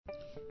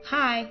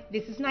Hi,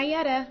 this is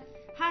Nayetta.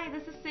 Hi,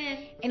 this is Sid.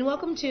 And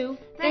welcome to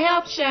The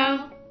Help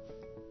Show.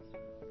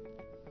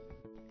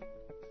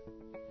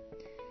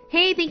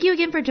 Hey, thank you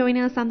again for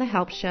joining us on The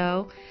Help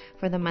Show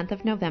for the month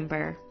of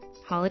November.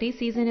 Holiday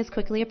season is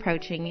quickly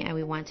approaching, and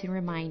we want to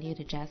remind you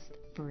to just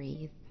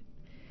breathe.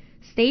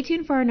 Stay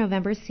tuned for our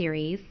November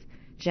series,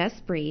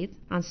 Just Breathe,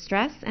 on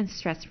stress and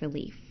stress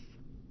relief.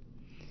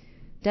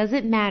 Does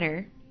it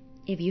matter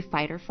if you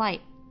fight or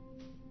flight?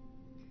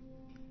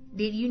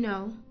 Did you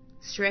know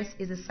stress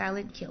is a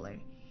silent killer?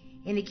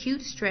 In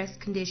acute stress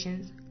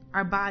conditions,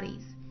 our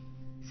body's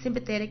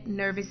sympathetic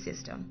nervous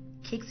system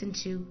kicks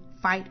into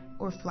fight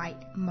or flight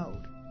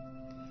mode.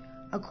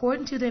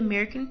 According to the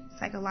American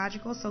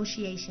Psychological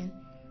Association,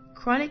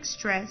 chronic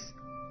stress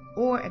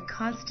or a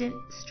constant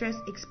stress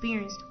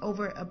experienced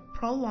over a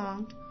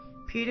prolonged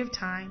period of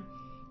time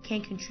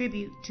can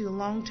contribute to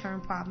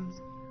long-term problems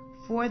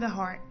for the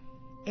heart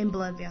and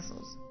blood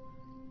vessels.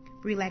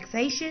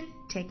 Relaxation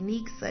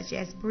techniques such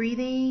as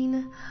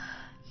breathing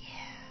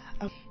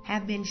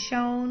have been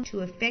shown to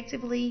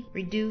effectively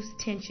reduce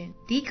tension,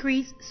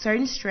 decrease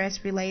certain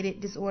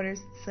stress-related disorders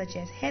such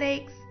as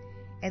headaches,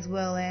 as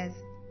well as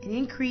an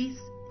increase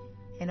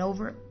in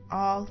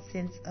overall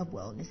sense of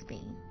wellness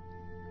being.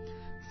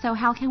 So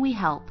how can we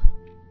help?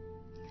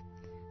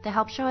 The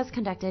Help Show has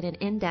conducted an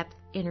in-depth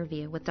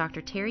interview with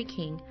Dr. Terry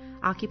King,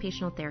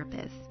 occupational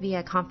therapist,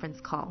 via conference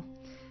call.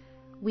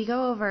 We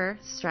go over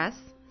stress,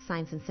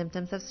 signs and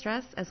symptoms of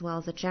stress, as well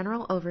as a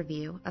general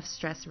overview of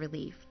stress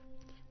relief.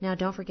 Now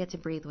don't forget to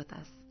breathe with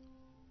us.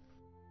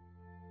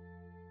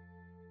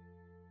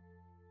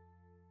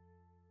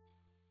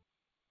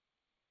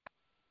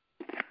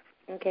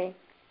 Okay.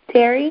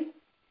 Terry?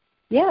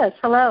 Yes,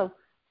 hello.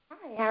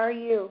 Hi, how are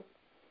you?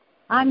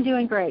 I'm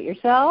doing great.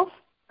 Yourself?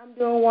 I'm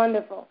doing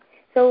wonderful.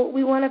 So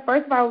we want to,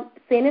 first of all,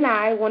 Sin and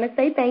I want to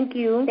say thank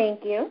you.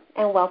 Thank you.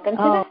 And welcome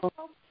to the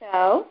Help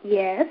Show.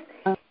 Yes.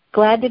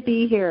 Glad to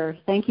be here.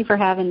 Thank you for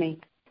having me.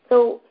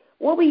 So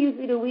what we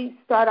usually do, we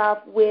start off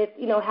with,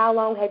 how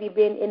long have you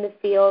been in the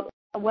field?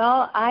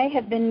 Well, I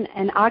have been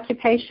an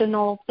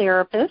occupational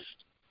therapist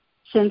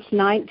since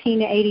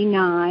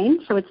 1989,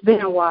 so it's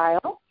been a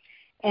while.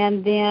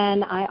 And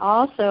then I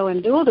also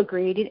am dual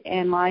degreed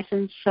and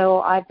licensed,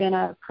 so I've been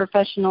a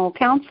professional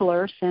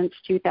counselor since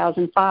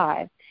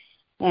 2005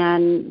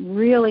 and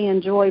really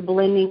enjoy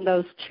blending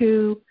those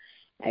two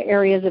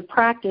areas of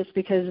practice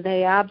because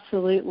they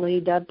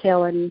absolutely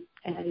dovetail and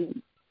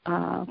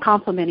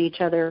complement each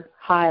other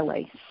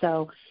highly.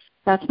 So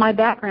that's my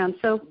background.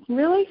 So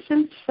really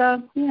since,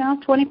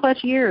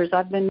 20-plus years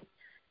I've been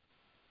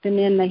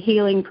in the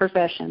healing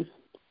profession.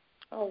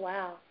 Oh,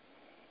 wow.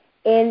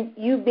 And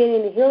you've been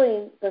in the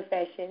healing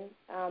profession.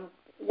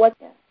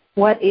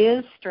 What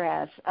is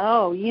stress?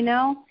 Oh,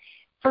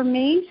 for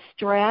me,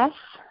 stress,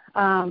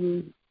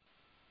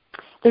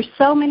 there's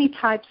so many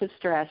types of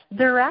stress.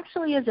 There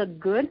actually is a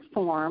good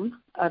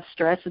form of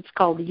stress. It's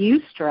called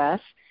eustress.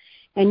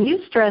 And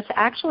eustress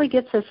actually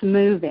gets us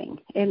moving.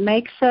 It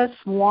makes us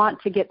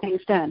want to get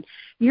things done.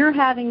 You're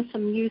having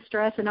some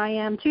eustress, and I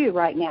am too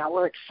right now.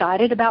 We're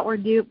excited about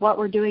what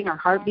we're doing. Our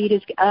heartbeat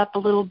is up a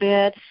little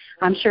bit.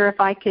 I'm sure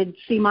if I could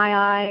see my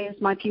eyes,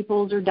 my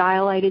pupils are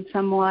dilated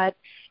somewhat.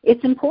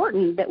 It's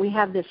important that we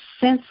have this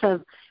sense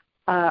of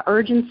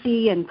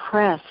urgency and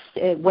press.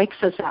 It wakes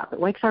us up. It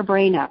wakes our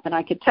brain up. And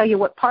I could tell you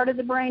what part of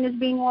the brain is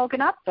being woken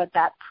up, but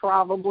that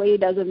probably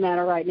doesn't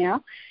matter right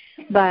now.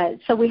 But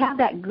so we have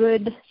that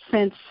good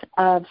sense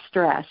of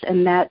stress,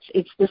 and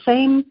it's the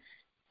same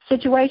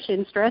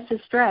situation. Stress is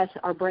stress.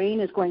 Our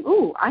brain is going,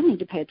 ooh, I need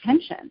to pay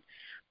attention.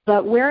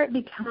 But where it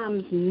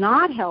becomes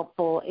not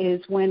helpful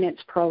is when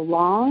it's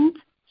prolonged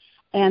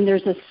and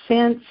there's a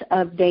sense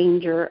of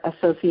danger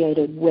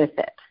associated with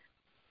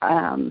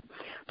it.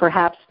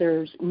 Perhaps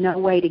there's no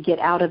way to get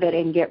out of it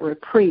and get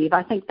reprieve.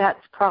 I think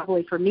that's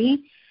probably, for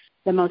me,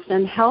 the most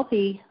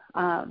unhealthy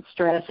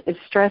stress is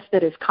stress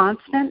that is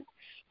constant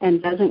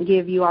and doesn't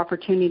give you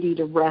opportunity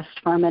to rest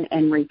from it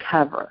and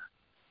recover.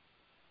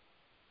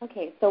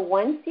 Okay, so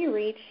once you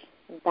reach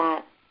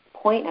that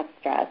point of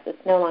stress,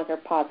 it's no longer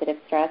positive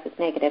stress, it's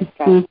negative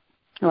stress.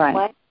 Mm-hmm. Right.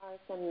 What are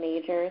some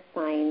major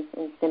signs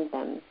and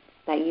symptoms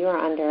that you are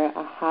under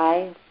a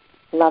high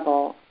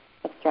level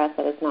of stress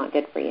that is not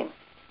good for you?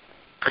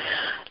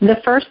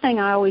 The first thing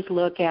I always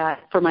look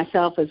at for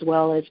myself as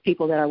well as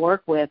people that I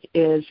work with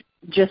is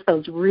just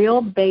those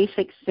real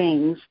basic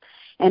things.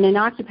 And in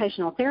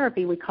occupational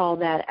therapy, we call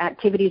that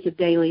activities of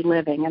daily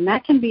living. And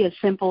that can be as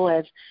simple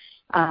as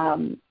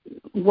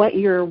what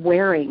you're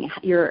wearing,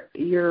 your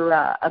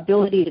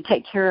ability to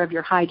take care of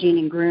your hygiene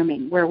and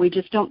grooming, where we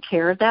just don't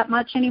care that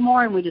much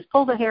anymore and we just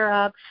pull the hair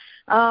up,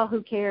 oh,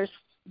 who cares,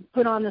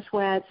 put on the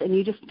sweats, and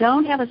you just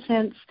don't have a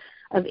sense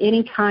of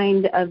any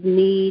kind of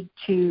need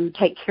to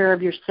take care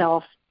of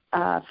yourself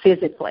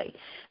physically.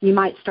 You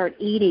might start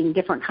eating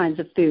different kinds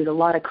of food, a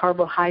lot of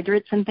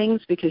carbohydrates and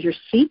things, because you're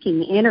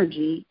seeking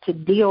energy to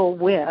deal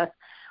with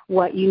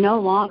what you no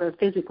longer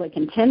physically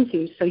can tend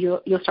to. So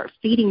you'll start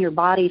feeding your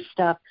body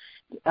stuff,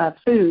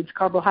 foods,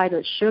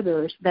 carbohydrates,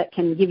 sugars that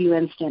can give you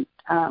instant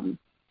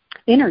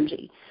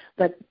energy.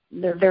 but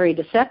they're very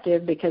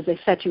deceptive because they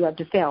set you up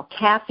to fail.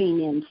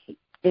 Caffeine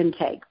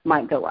intake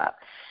might go up.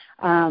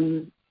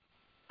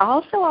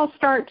 Also, I'll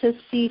start to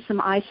see some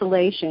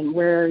isolation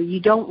where you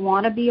don't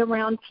want to be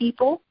around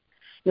people.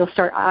 You'll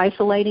start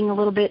isolating a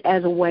little bit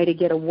as a way to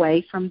get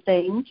away from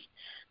things.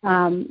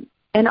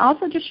 And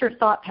also just your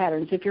thought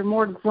patterns. If you're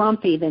more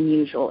grumpy than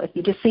usual, if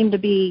you just seem to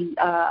be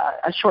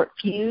a short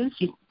fuse,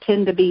 you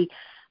tend to be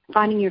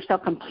finding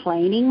yourself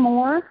complaining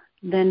more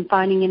than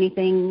finding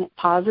anything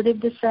positive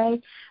to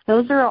say.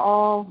 Those are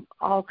all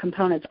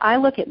components. I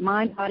look at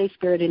mind, body,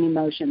 spirit, and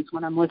emotions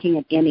when I'm looking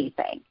at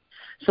anything.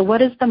 So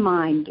what is the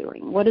mind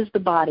doing? What is the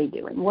body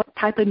doing? What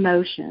type of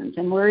emotions?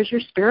 And where is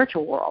your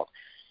spiritual world?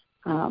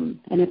 And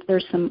if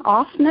there's some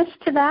offness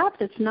to that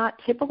that's not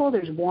typical,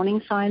 there's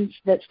warning signs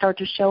that start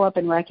to show up,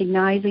 and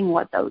recognizing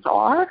what those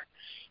are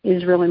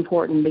is real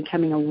important,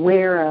 becoming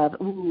aware of,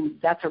 ooh,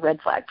 that's a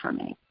red flag for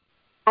me.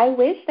 I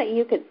wish that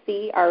you could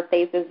see our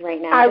faces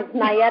right now.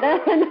 Nayetta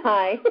and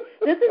I,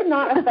 this is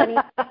not a funny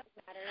matter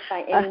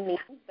by any means,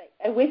 but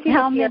I wish you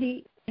could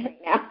see right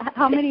now.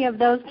 How many of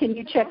those can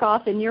you check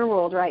off in your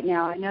world right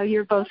now? I know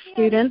you're both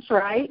students,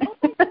 right?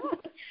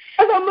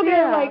 I'm looking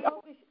at like,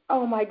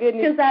 oh my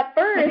goodness. Because at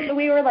first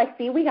we were like,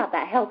 see, we got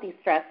that healthy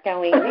stress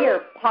going. We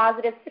are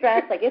positive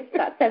stress. Like, it's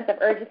that sense of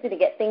urgency to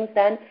get things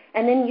done.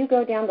 And then you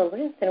go down the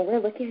list, and we're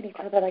looking at each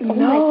other like, oh,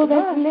 no,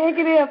 that's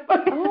negative.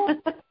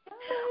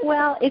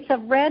 Well, it's a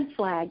red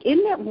flag.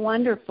 Isn't it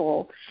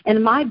wonderful?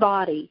 And my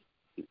body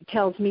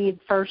tells me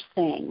first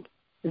thing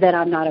that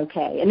I'm not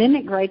okay. And isn't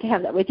it great to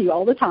have that with you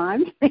all the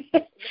time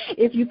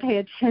if you pay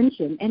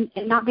attention? And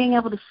not being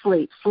able to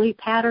sleep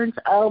patterns,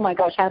 oh my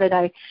gosh, how did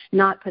I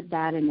not put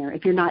that in there?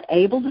 If you're not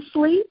able to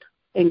sleep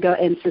and go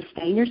and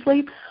sustain your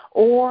sleep,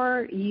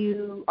 or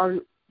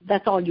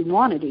that's all you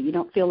want to do. You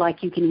don't feel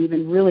like you can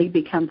even really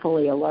become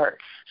fully alert.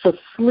 So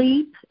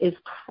sleep is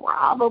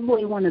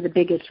probably one of the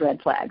biggest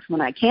red flags, when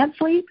I can't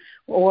sleep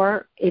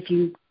or if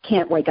you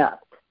can't wake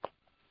up.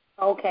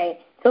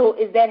 Okay. So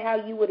is that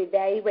how you would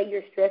evaluate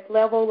your stress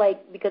level,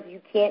 like because you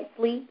can't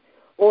sleep?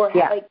 Or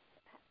yeah.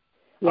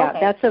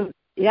 Okay.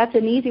 That's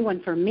an easy one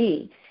for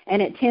me.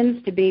 And it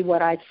tends to be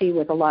what I see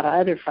with a lot of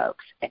other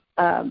folks,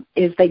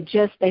 is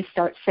they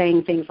start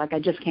saying things like, I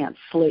just can't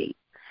sleep,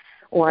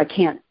 or I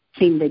can't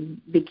seem to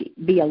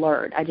be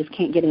alert. I just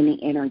can't get any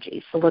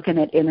energy. So looking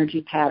at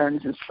energy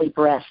patterns and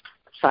sleep-rest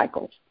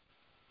cycles.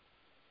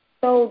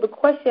 So the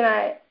question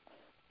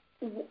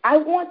I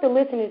want the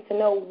listeners to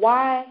know,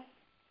 why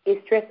is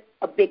stress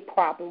a big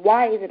problem?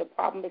 Why is it a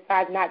problem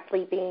besides not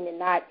sleeping and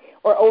not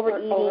or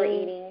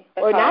overeating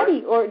or not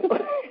eat or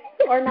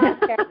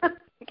not?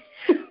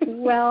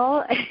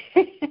 Well,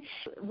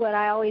 what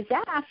I always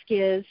ask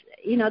is,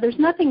 there's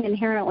nothing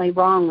inherently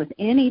wrong with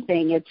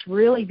anything. It's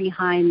really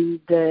behind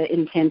the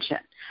intention.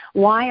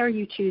 Why are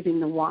you choosing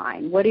the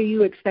wine? What are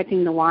you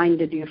expecting the wine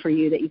to do for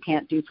you that you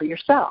can't do for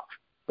yourself,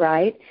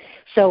 right?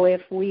 So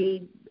if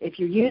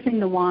you're using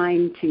the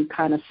wine to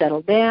kind of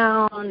settle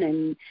down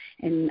and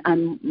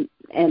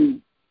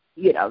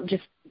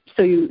just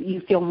so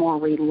you feel more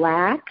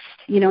relaxed,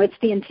 it's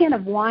the intent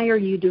of why are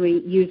you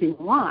using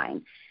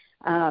wine.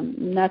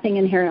 Nothing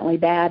inherently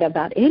bad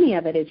about any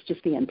of it. It's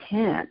just the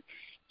intent.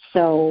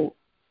 So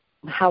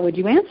how would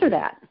you answer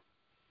that?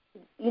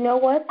 You know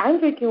what? I'm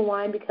drinking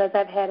wine because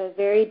I've had a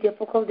very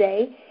difficult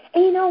day.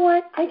 And you know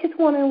what? I just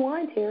want to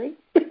unwind, Terry.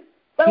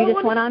 You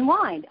just want to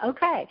unwind.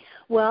 Okay.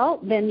 Well,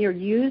 then you're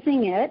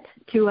using it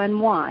to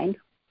unwind.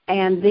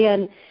 And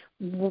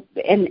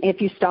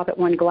if you stop at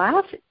one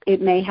glass,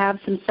 it may have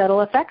some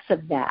subtle effects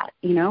of that,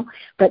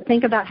 But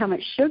think about how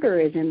much sugar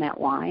is in that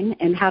wine,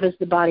 and how does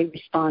the body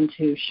respond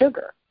to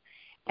sugar.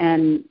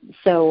 And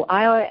so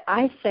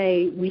I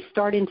say we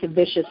start into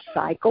vicious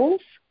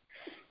cycles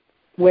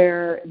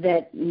where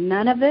that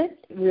none of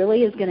it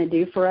really is going to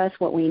do for us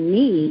what we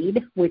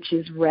need, which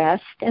is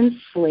rest and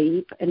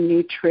sleep and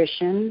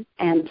nutrition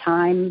and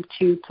time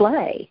to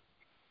play.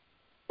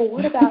 Well,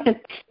 what about,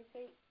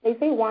 they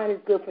say wine is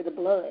good for the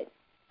blood.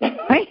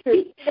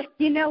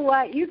 You know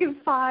what? You can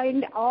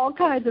find all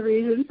kinds of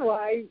reasons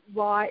why,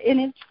 and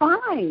it's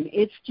fine.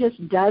 It's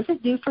just, does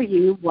it do for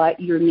you what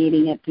you're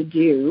needing it to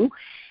do?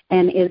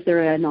 And is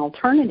there an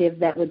alternative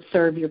that would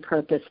serve your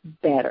purpose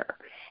better?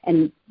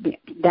 And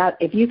that,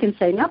 if you can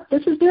say, nope,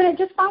 this is doing it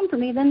just fine for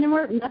me, then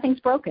nothing's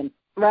broken,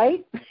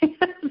 right?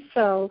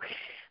 So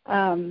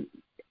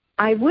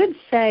I would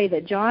say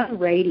that John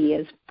Rady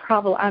is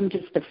probably, I'm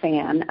just a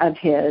fan of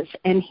his,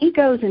 and he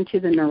goes into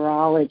the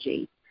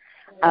neurology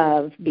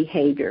of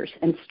behaviors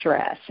and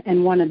stress.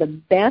 And one of the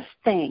best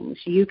things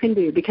you can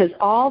do, because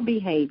all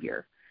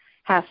behavior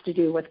has to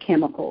do with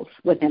chemicals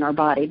within our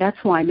body. That's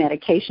why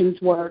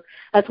medications work.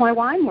 That's why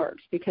wine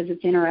works, because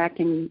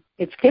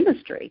it's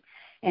chemistry,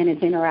 and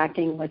it's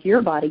interacting with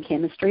your body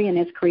chemistry, and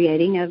it's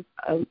creating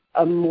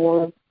a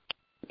more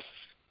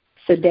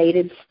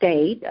sedated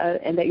state,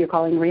 and that you're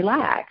calling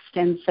relaxed.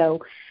 And so,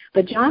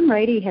 but John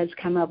Rady has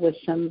come up with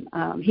some,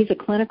 he's a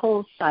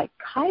clinical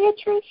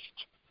psychiatrist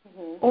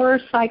or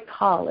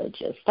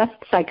psychologist. That's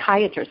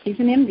psychiatrist. He's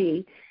an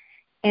MD.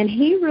 And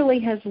he really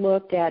has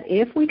looked at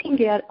if we can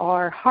get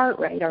our heart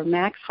rate, our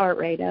max heart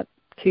rate up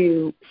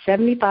to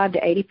 75 to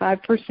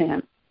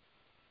 85%,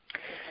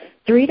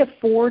 3 to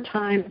 4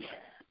 times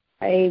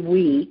a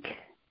week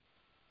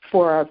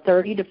for our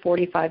 30 to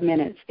 45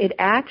 minutes, it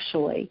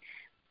actually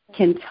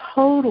can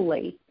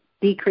totally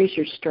decrease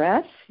your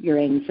stress, your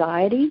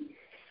anxiety.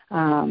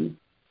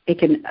 It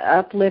can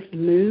uplift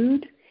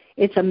mood.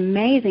 It's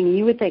amazing.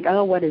 You would think,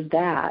 oh, what is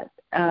that?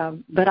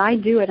 But I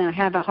do it, and I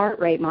have a heart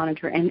rate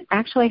monitor, and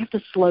actually I have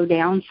to slow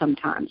down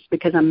sometimes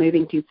because I'm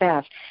moving too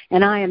fast.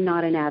 And I am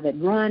not an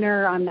avid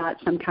runner. I'm not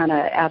some kind of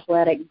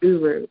athletic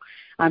guru.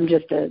 I'm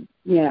just a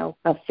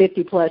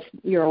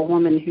 50-plus-year-old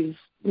woman who's,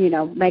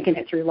 making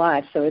it through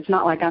life. So it's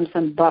not like I'm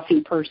some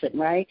buffy person,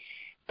 right?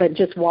 But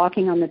just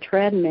walking on the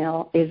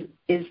treadmill is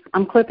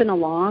I'm clipping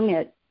along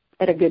at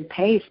a good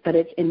pace, but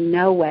it's in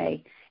no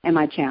way am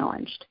I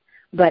challenged.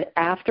 But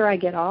after I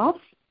get off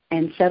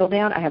and settle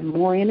down, I have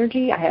more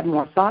energy, I have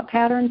more thought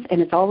patterns,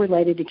 and it's all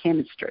related to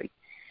chemistry.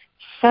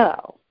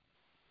 So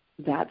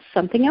that's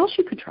something else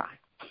you could try.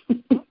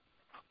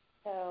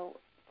 So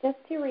just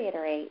to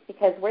reiterate,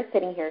 because we're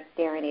sitting here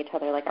staring at each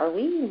other, like, are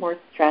we more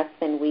stressed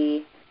than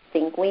we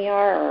think we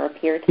are or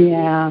appear to be?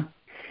 Yeah.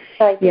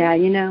 So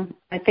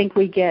I think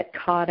we get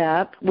caught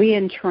up. We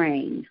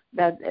entrain.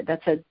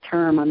 That's a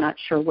term. I'm not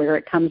sure where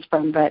it comes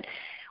from, but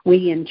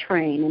we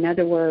entrain. In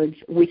other words,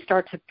 we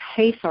start to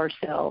pace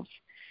ourselves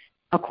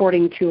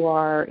according to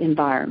our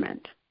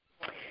environment.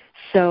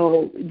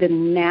 So the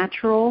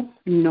natural,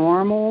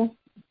 normal,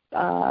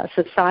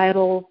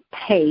 societal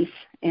pace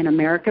in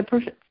America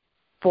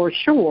for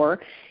sure,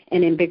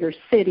 and in bigger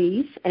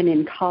cities and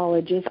in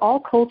colleges, all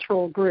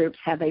cultural groups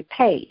have a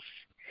pace.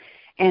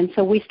 And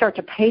so we start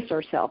to pace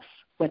ourselves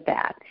with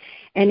that.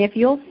 And if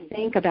you'll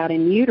think about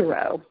in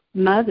utero,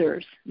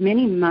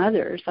 many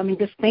mothers,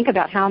 just think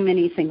about how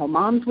many single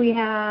moms we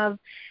have.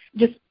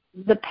 Just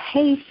the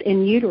pace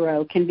in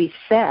utero can be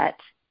set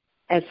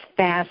as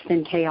fast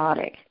and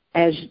chaotic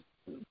as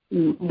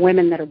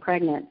women that are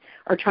pregnant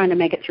are trying to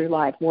make it through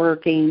life,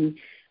 working,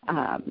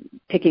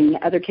 picking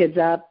other kids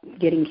up,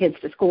 getting kids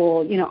to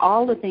school,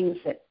 all the things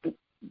that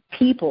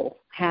people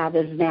have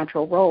as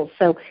natural roles.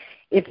 So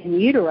if in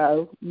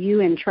utero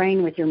you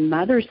entrain with your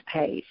mother's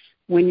pace,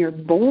 when you're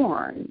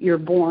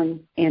born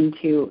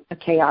into a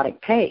chaotic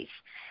pace.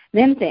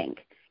 Then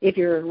think, if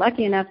you're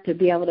lucky enough to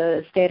be able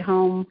to stay at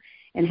home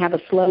and have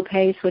a slow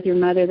pace with your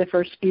mother the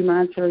first few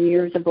months or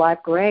years of life,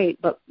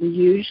 great. But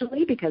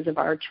usually, because of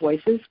our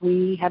choices,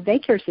 we have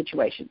daycare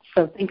situations.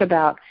 So think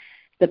about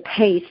the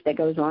pace that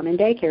goes on in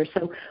daycare.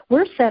 So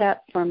we're set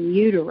up from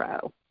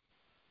utero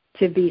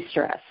to be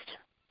stressed.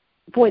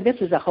 Boy, this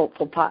is a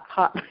hopeful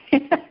podcast,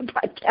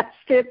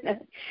 isn't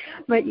it?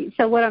 But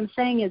so what I'm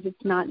saying is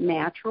it's not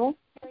natural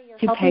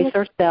to pace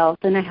ourselves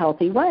in a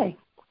healthy way.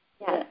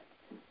 Yeah.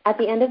 At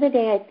the end of the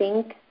day, I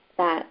think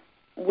that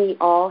we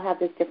all have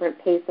this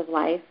different pace of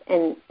life,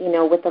 and,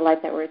 with the life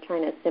that we're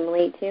trying to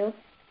assimilate to.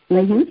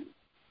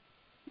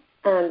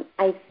 Mm-hmm.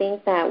 I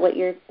think that what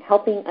you're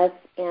helping us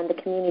and the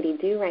community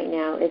do right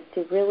now is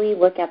to really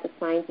look at the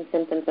signs and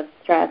symptoms of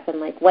stress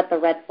and, what the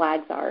red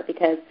flags are,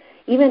 because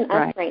even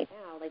us right now,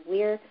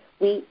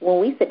 when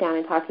we sit down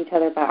and talk to each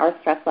other about our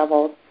stress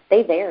levels,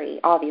 they vary,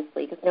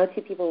 obviously, because no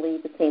two people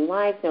lead the same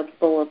lives, no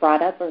people were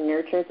brought up or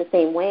nurtured the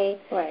same way.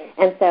 Right.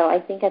 And so I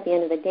think at the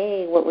end of the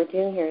day, what we're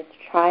doing here is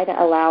to try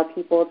to allow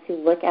people to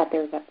look at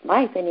their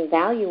life and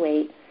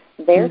evaluate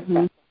their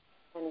stress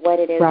and what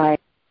it is red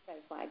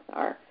flags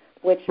are.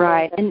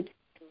 And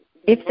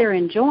if they're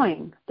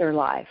enjoying their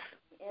life,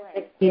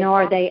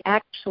 are they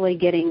actually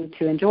getting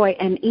to enjoy?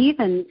 And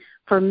even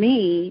for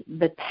me,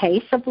 the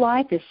pace of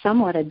life is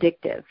somewhat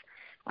addictive.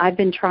 I've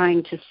been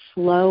trying to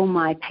slow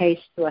my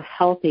pace to a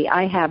healthy.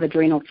 I have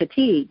adrenal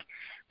fatigue.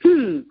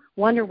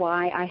 Wonder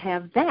why I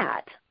have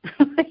that.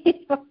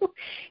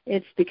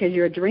 It's because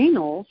your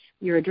adrenal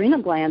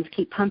glands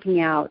keep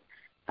pumping out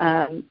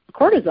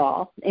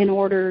cortisol in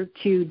order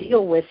to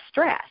deal with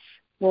stress.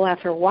 Well,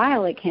 after a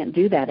while, it can't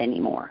do that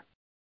anymore.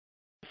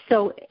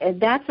 So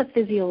that's a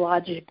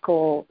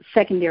physiological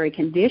secondary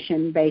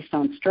condition based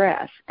on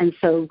stress. And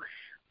so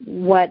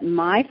what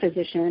my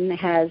physician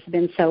has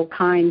been so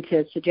kind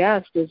to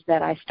suggest is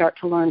that I start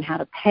to learn how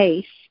to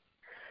pace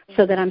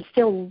so that I'm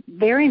still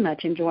very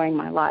much enjoying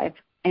my life,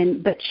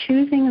 but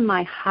choosing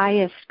my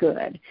highest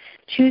good,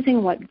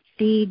 choosing what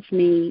feeds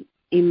me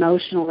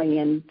emotionally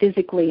and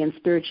physically and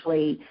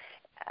spiritually,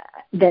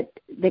 that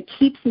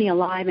keeps me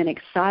alive and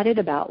excited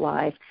about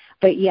life,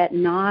 but yet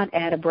not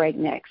at a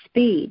breakneck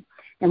speed.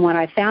 And what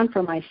I found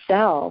for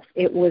myself,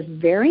 it was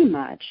very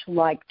much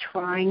like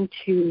trying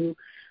to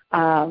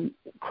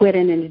quit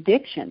an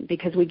addiction,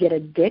 because we get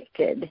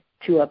addicted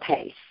to a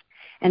pace.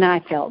 And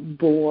I felt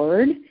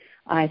bored.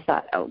 I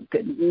thought, oh,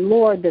 good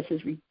Lord, this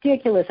is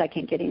ridiculous. I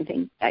can't get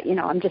anything.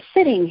 I'm just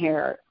sitting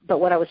here. But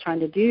what I was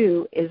trying to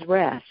do is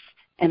rest,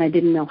 and I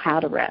didn't know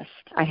how to rest.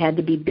 I had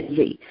to be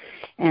busy.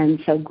 And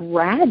so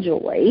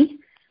gradually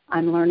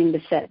I'm learning to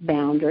set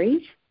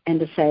boundaries and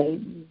to say,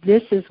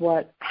 this is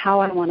how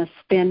I want to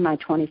spend my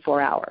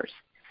 24 hours.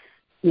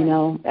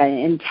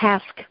 in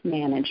task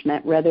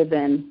management rather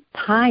than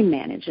time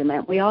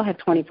management. We all have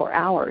 24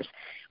 hours,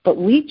 but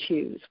we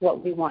choose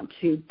what we want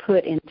to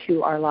put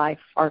into our life,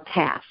 our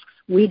tasks.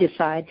 We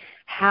decide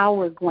how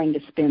we're going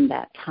to spend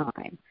that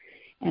time.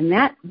 And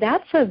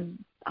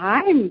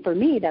for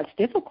me, that's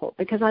difficult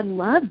because I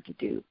love to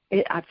do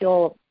it. I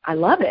feel I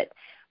love it,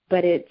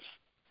 but it's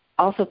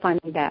also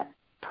finding that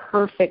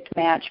perfect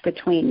match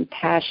between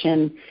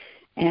passion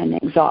and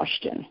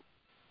exhaustion.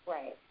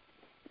 Right.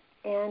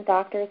 And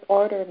doctor's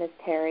order, Ms.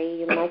 Terry,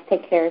 you must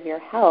take care of your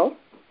health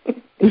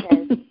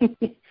because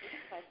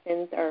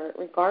questions are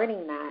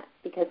regarding that,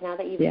 because now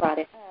that you've brought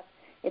it up,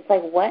 it's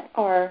like, what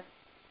are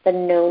the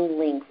known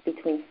links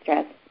between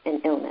stress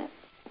and illness?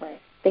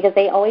 Right. Because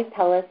they always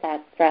tell us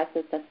that stress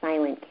is the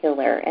silent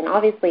killer, and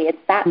obviously it's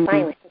that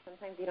silent because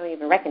sometimes you don't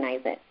even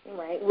recognize it.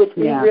 Right, which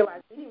we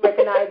realize we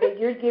recognize that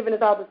you're giving us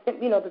all the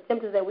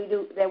symptoms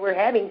that we're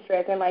having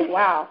stress, and like,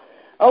 wow,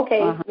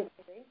 okay.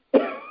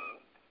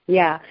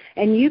 Yeah,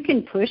 and you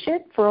can push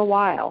it for a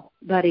while,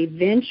 but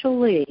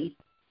eventually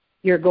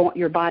your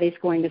body's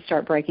going to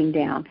start breaking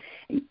down.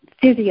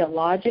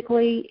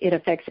 Physiologically, it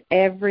affects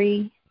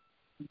every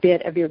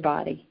bit of your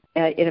body.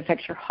 It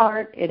affects your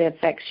heart. It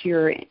affects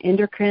your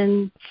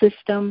endocrine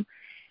system,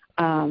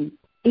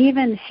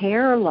 even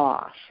hair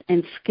loss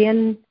and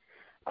skin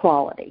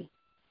quality.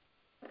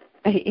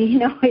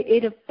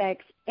 It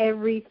affects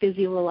every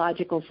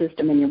physiological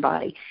system in your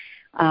body,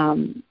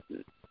 and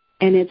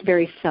it's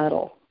very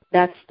subtle.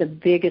 That's the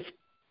biggest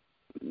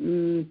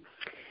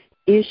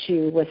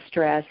issue with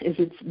stress, is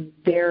it's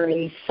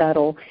very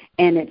subtle,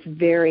 and it's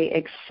very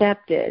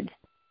accepted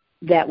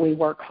that we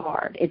work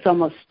hard. It's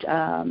almost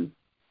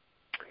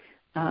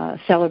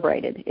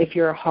celebrated if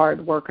you're a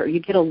hard worker.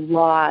 You get a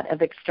lot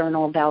of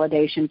external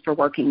validation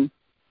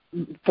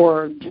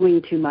for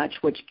doing too much,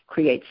 which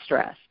creates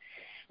stress.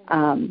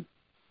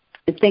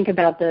 Think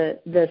about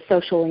the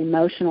social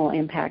emotional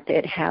impact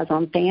it has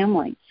on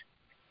families,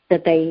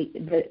 that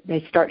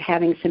they start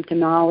having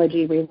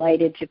symptomology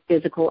related to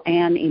physical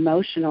and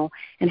emotional,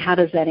 and how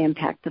does that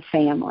impact the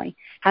family?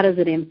 How does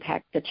it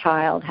impact the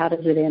child? How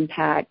does it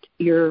impact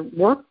your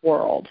work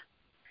world?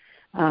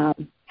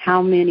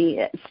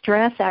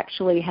 Stress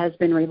actually has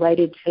been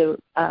related to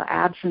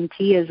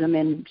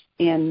absenteeism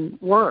in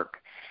work,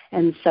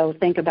 and so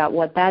think about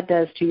what that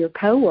does to your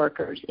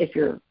coworkers if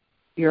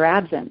you're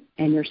absent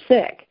and you're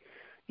sick.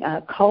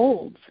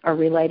 Colds are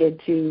related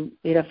to,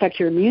 it affects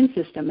your immune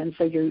system, and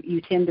so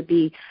you tend to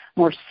be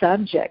more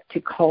subject to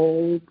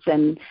colds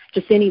and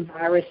just any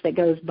virus that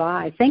goes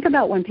by. Think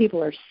about when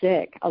people are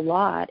sick a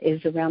lot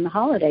is around the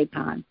holiday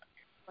time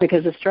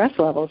because the stress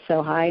level is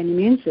so high and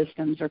immune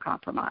systems are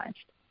compromised.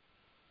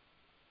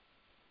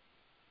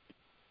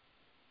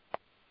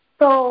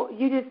 So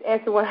you just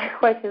answered one of the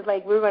questions.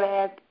 Like, we're going to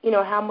ask,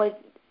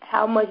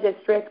 how much does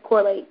stress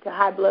correlate to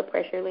high blood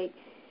pressure? Like,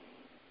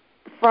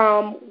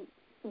 from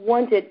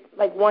 1 to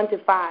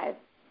 5,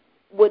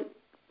 would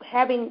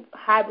having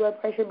high blood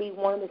pressure be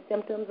one of the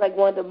symptoms, like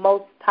one of the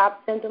most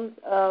top symptoms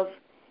of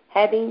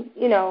having,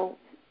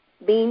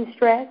 being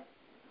stressed?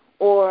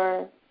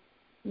 Or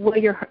well,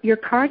 your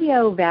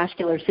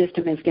cardiovascular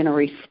system is going to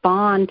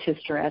respond to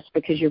stress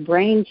because your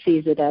brain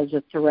sees it as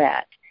a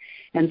threat.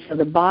 And so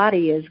the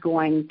body is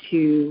going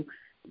to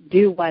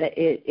do what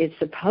it's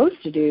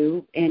supposed to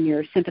do, and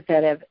your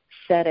sympathetic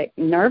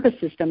nervous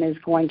system is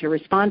going to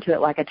respond to it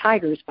like a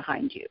tiger's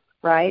behind you,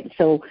 right?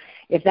 So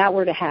if that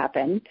were to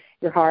happen,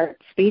 your heart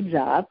speeds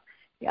up.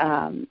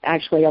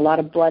 Actually, a lot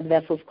of blood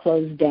vessels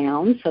close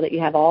down so that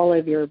you have all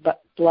of your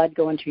blood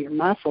going to your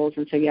muscles,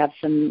 and so you have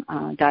some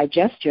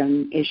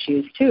digestion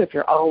issues too if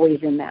you're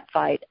always in that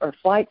fight or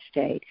flight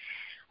state.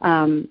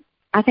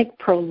 I think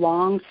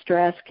prolonged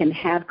stress can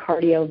have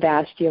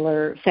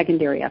cardiovascular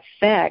secondary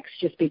effects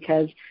just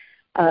because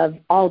of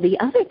all the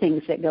other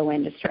things that go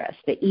into stress,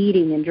 the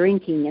eating and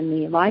drinking and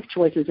the life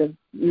choices of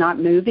not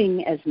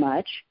moving as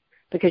much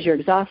because you're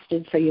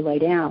exhausted, so you lay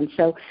down.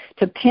 So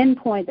to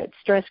pinpoint that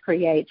stress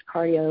creates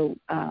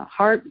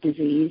heart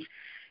disease,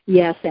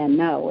 yes and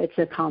no. It's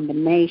a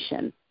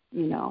combination,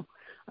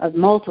 of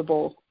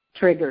multiple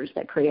triggers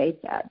that create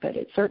that, but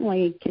it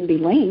certainly can be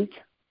linked.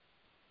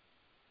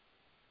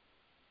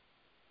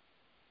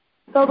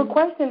 So another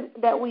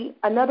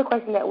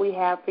question that we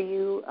have for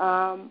you,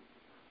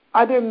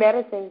 are there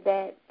medicines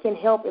that can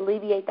help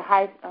alleviate the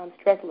high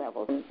stress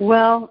levels?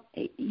 Well,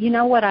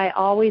 what I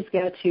always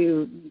go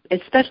to,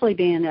 especially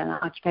being an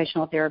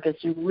occupational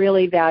therapist and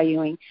really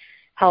valuing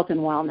health and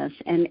wellness,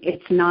 and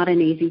it's not an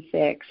easy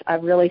fix. I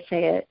really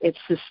say it's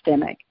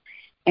systemic,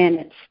 and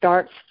it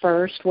starts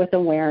first with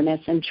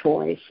awareness and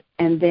choice,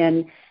 and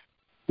then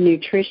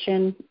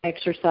nutrition,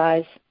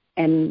 exercise,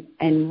 and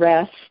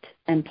rest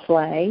and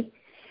play.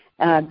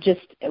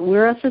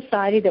 We're a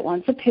society that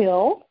wants a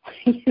pill,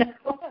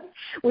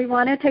 We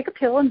want to take a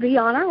pill and be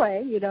on our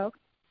way,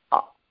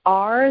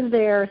 Are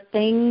there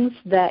things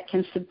that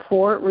can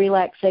support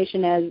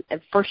relaxation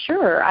for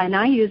sure? And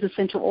I use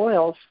essential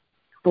oils,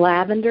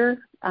 lavender,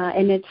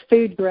 and it's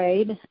food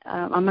grade.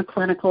 I'm a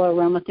clinical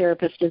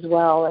aromatherapist as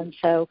well, and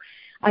so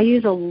I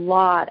use a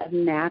lot of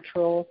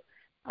natural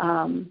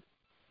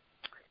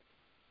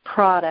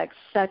products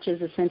such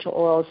as essential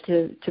oils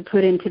to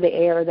put into the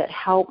air that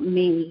help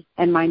me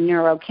and my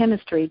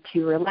neurochemistry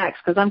to relax,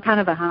 because I'm kind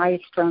of a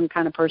high-strung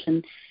kind of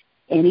person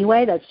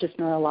anyway. That's just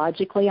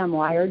neurologically. I'm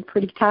wired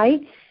pretty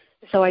tight.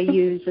 So I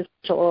use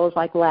essential oils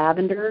like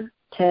lavender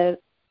to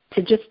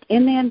just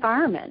in the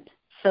environment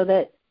so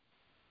that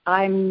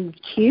I'm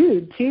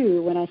cued,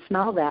 too, when I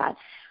smell that.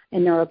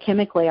 And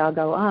neurochemically, I'll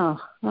go,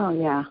 oh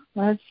yeah,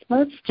 let's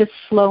just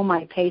slow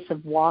my pace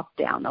of walk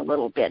down a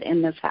little bit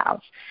in this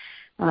house.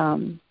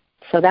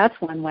 So that's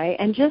one way.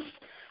 And just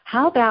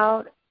how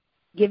about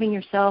giving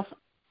yourself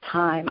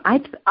time?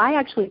 I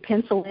actually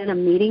pencil in a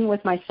meeting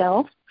with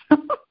myself.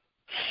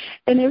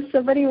 And if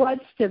somebody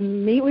wants to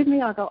meet with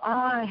me, I'll go,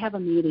 I have a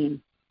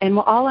meeting. And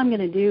all I'm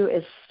going to do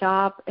is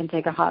stop and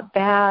take a hot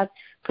bath,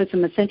 put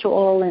some essential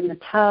oil in the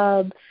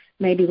tub,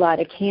 maybe light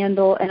a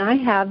candle, and I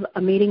have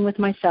a meeting with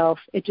myself.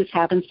 It just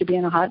happens to be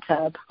in a hot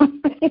tub.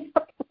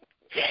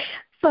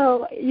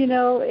 So,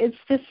 it's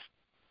just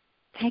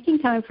taking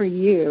time for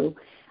you.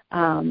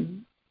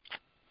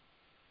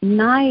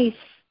 Nice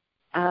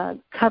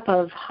cup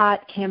of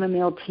hot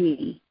chamomile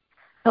tea.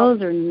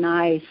 Those are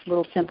nice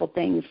little simple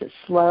things that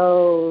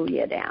slow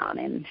you down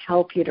and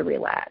help you to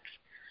relax.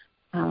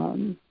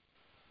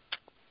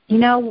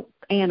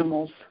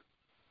 Animals.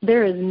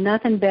 There is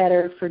nothing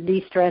better for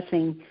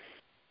de-stressing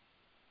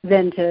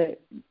than to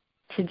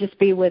just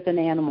be with an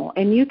animal.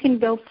 And you can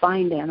go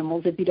find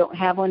animals. If you don't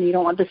have one, you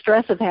don't want the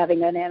stress of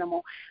having an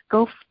animal,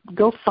 go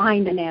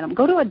find an animal.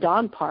 Go to a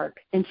dog park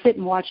and sit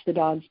and watch the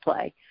dogs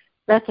play.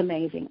 That's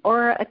amazing.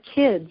 Or a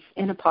kids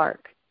in a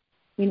park.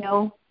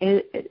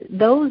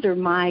 Those are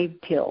my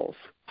pills.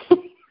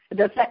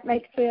 Does that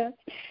make sense?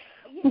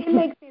 It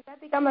makes sense. I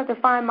think I'm going to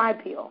find my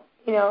pill,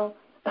 I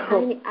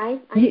find my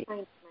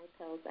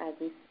pills as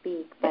we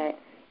speak, but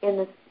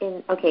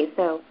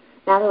so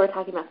now that we're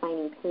talking about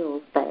finding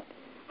pills, but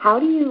how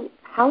do you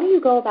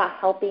go about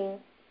helping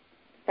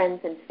friends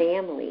and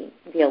family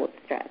deal with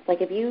stress?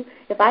 Like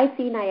if I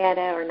see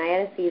Nayetta or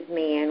Nayetta sees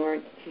me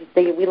and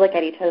we look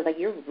at each other like,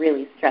 you're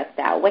really stressed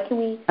out. What can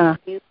we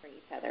do for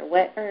each other?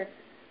 What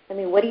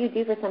do you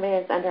do for somebody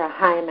that's under a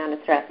high amount of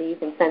stress so you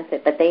can sense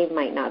it, but they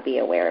might not be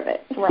aware of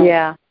it? Right.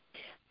 Yeah.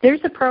 There's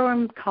a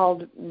program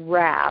called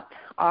WRAP,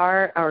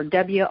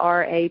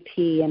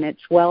 WRAP, and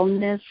it's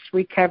Wellness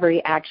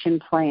Recovery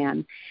Action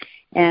Plan.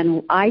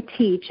 And I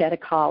teach at a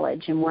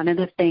college, and one of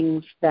the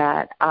things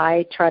that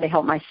I try to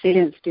help my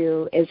students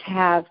do is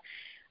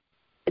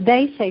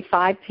they say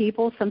 5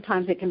 people.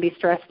 Sometimes it can be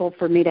stressful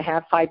for me to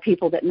have 5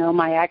 people that know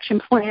my action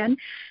plan.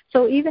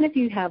 So even if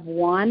you have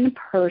one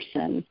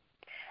person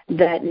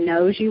that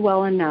knows you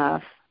well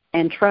enough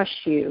and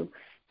trusts you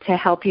to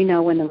help you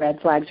know when the red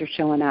flags are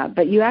showing up,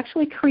 but you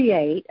actually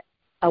create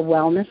a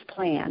wellness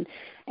plan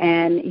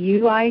and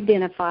you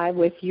identify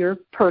with your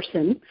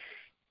person,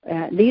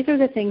 these are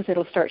the things that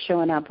will start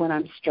showing up when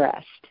I'm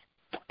stressed.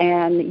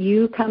 And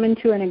you come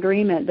into an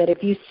agreement that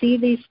if you see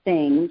these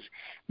things,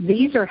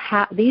 these are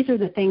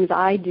the things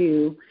I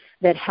do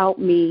that help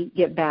me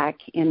get back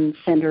in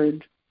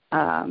centered,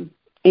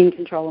 in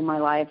control of my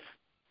life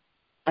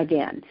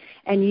again.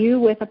 And you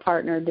with a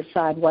partner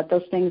decide what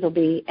those things will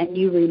be, and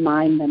you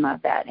remind them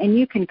of that. And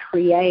you can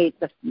create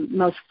the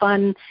most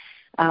fun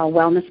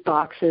wellness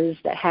boxes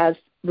that has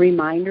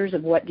reminders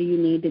of what do you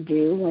need to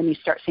do when you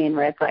start seeing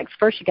red flags.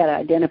 First, you got to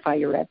identify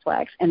your red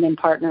flags, and then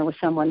partner with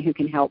someone who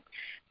can help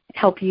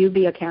you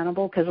be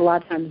accountable, because a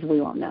lot of times we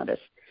won't notice.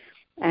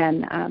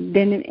 And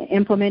then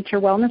implement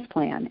your wellness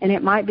plan. And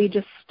it might be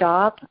just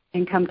stop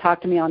and come talk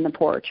to me on the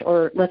porch,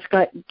 or let's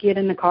get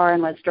in the car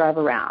and let's drive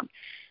around.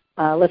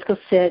 Let's go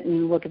sit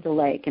and look at the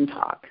lake and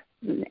talk.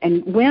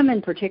 And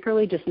women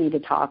particularly just need to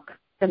talk.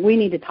 And we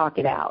need to talk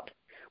it out.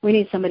 We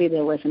need somebody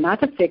to listen, not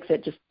to fix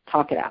it, just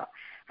talk it out.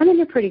 And then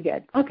you're pretty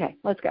good. Okay,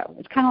 let's go.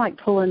 It's kind of like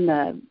pulling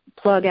the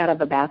plug out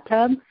of a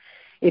bathtub.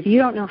 If you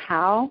don't know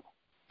how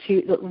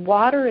to,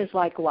 water is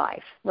like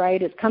life,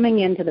 right? It's coming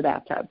into the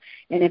bathtub.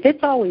 And if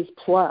it's always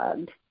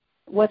plugged,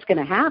 what's going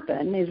to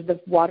happen is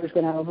the water's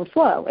going to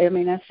overflow. I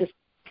mean, that's just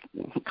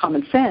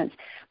common sense.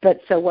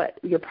 But so what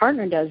your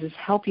partner does is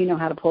help you know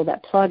how to pull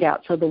that plug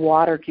out so the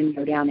water can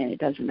go down and it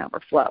doesn't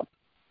overflow.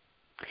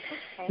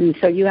 Okay. And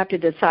so you have to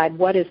decide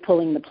what is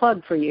pulling the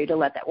plug for you to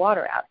let that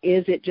water out.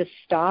 Is it just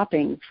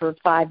stopping for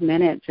 5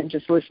 minutes and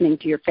just listening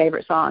to your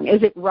favorite song?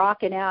 Is it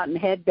rocking out and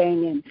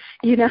headbanging,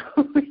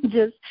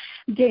 just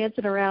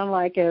dancing around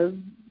like a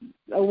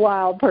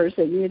wild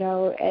person,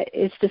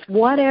 It's just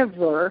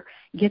whatever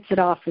gets it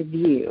off of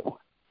you.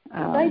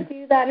 I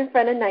do that in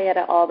front of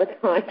Nayetta all the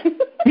time.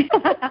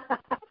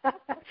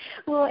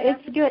 Well,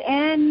 it's good,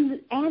 and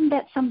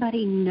that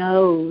somebody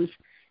knows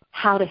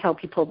how to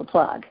help you pull the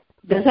plug.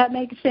 Does that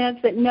make sense?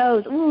 That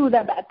knows,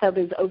 that bathtub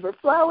is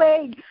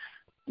overflowing,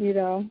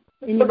 And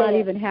you might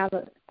even have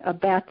a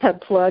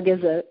bathtub plug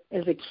as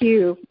a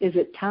cue. Is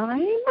it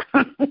time?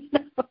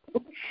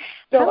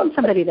 No. Having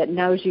somebody that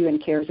knows you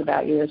and cares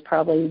about you is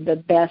probably the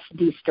best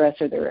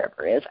de-stressor there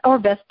ever is, or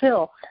best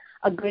pill,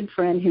 a good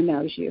friend who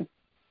knows you.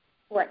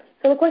 Right.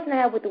 So the question I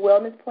have with the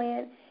wellness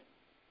plan,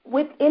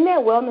 within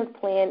that wellness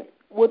plan,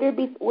 would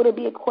it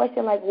be a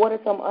question like, what are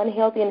some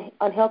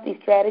unhealthy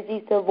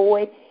strategies to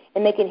avoid,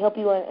 and they can help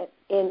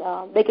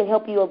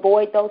you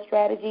avoid those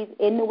strategies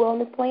in the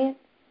wellness plan?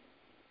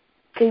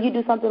 Can you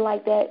do something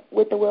like that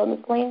with the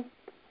wellness plan?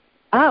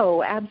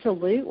 Oh,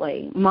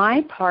 absolutely.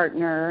 My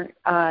partner,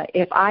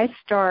 if I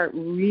start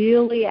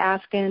really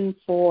asking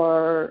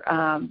for,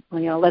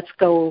 let's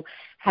go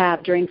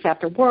have drinks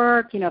after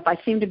work, if I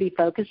seem to be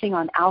focusing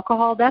on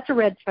alcohol, that's a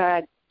red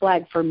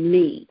flag for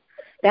me.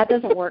 That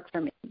doesn't work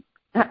for me.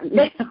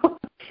 I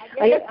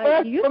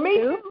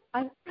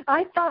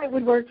thought it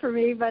would work for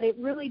me, but it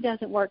really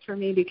doesn't work for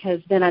me because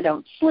then I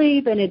don't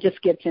sleep and it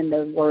just gets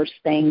into worse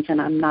things, and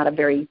I'm not a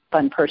very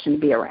fun person to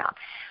be around.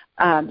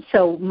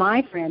 So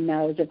my friend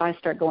knows if I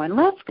start going,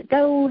 let's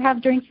go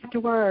have drinks after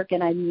work,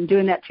 and I'm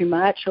doing that too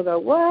much, she'll go,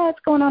 what's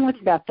going on with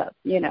your bathtub?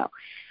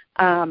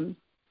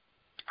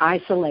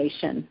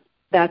 Isolation,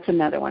 that's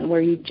another one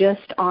where you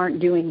just aren't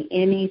doing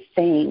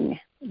anything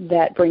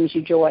that brings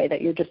you joy,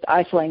 that you're just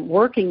isolating,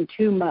 working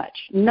too much.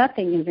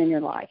 Nothing is in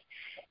your life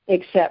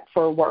except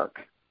for work,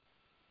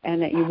 and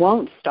that you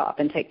won't stop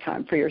and take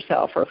time for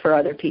yourself or for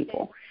other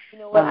people. You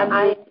know what?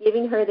 I'm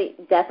giving her the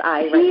death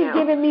eye right now. She's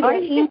giving me the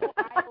evil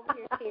eye over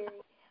here, Terry.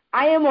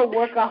 I am a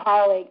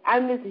workaholic.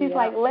 She's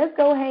like, let's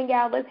go hang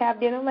out, let's have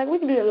dinner. I'm like, we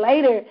can do it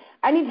later.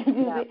 I need to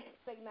do this.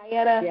 Like,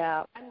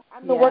 Nayetta,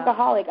 I'm a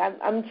workaholic.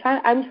 I'm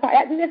trying.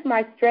 I think that's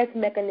my stress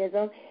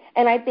mechanism,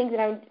 and I think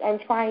that I'm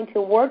trying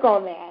to work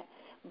on that.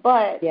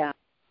 But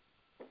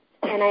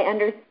and I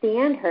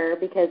understand her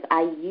because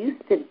I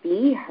used to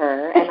be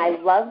her, and I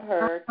love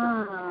her.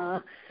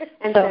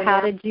 And so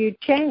how did you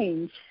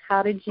change?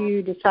 How did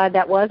you decide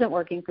that wasn't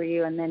working for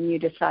you, and then you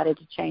decided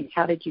to change?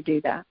 How did you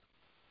do that?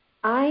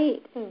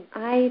 I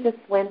just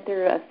went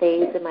through a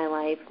phase in my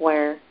life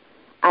where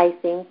I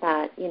think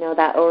that,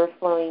 that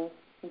overflowing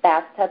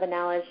bathtub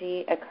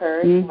analogy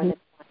occurs more than once.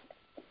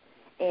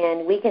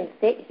 And we can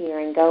sit here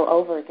and go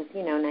over, because,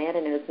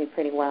 Nayetta knows me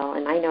pretty well,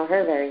 and I know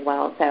her very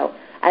well. So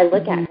I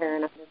look at her,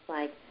 and I'm just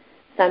like,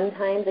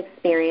 sometimes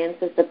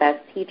experience is the best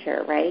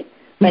teacher, right?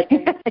 But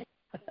then you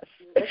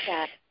look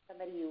at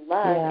somebody you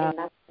love, and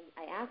that's when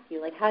I ask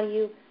you, like, how do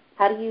you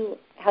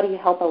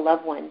help a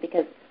loved one?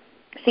 Because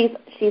she's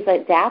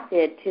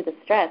adapted to the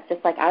stress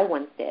just like I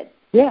once did.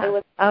 Yeah. It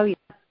was my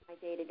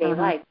day-to-day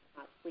life, to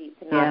not sleep,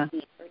 to not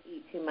eat or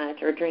eat too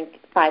much, or drink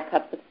 5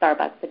 cups of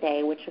Starbucks a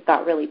day, which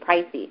got really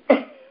pricey.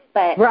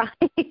 But all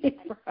these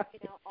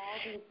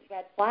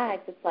red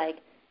flags, it's like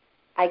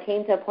I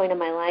came to a point in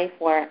my life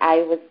where I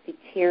was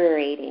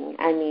deteriorating.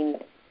 I mean,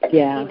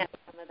 some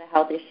of the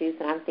health issues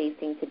that I'm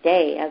facing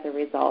today as a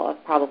result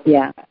of probably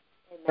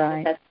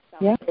manifest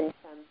itself in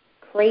some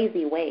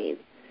crazy ways.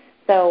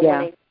 So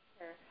when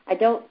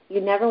you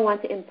never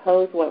want to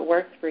impose what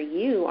works for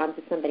you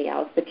onto somebody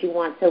else, but you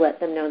want to let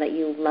them know that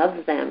you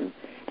love them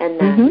and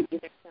that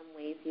these are some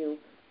ways you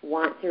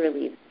want to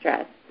relieve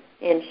stress.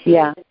 And she's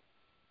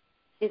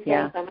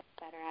getting so much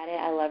better at it.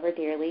 I love her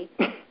dearly,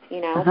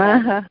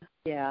 It's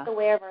the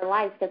way of our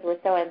life because we're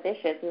so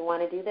ambitious. We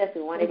want to do this.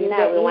 We want to do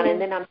that.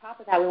 And then on top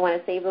of that, we want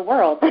to save the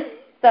world.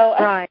 So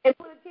and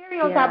put a cherry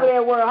on top of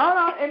that world. Hold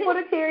on, and put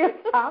a cherry on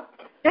top.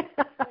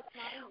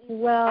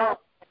 Well,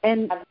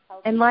 and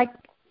like,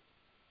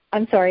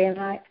 I'm sorry,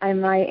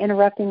 am I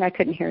interrupting? I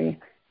couldn't hear you.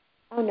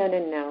 Oh,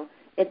 no.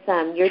 It's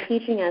you're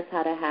teaching us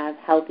how to have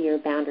healthier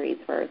boundaries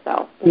for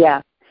ourselves.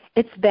 Yeah,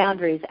 it's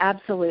boundaries,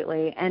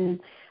 absolutely. And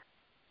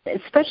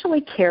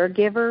especially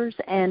caregivers,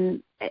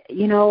 and,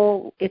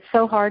 it's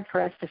so hard for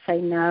us to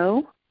say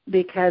no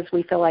because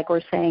we feel like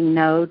we're saying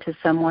no to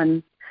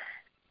someone's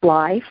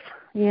life,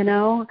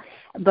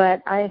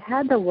 But I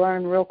had to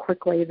learn real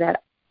quickly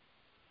that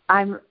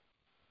I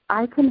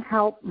can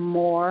help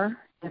more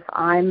if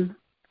I'm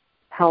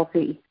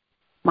healthy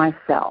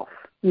myself,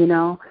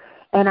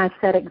 and I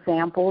set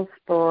examples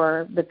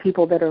for the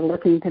people that are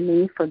looking to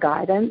me for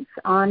guidance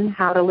on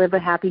how to live a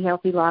happy,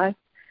 healthy life.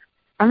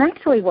 I'm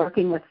actually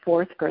working with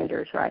 4th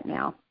graders right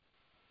now.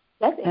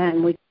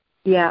 And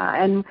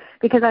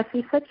because I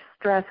see such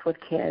stress with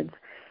kids,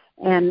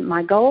 and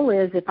my goal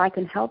is if I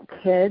can help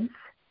kids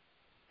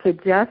to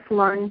just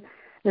learn,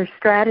 there's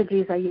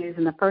strategies I use,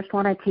 and the first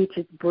one I teach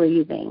is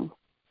breathing.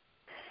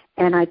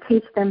 And I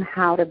teach them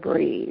how to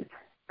breathe,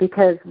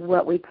 because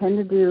what we tend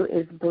to do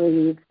is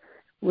breathe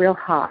real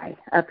high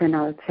up in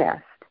our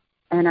chest.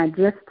 And I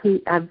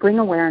bring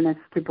awareness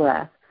to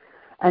breath,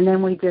 and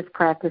then we just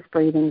practice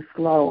breathing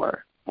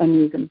slower and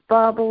using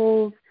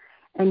bubbles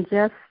and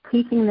just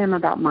teaching them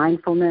about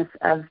mindfulness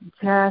of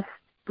just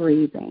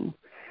breathing.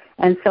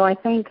 And so I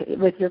think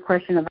with your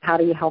question of how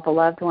do you help a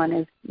loved one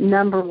is,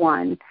 number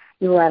one,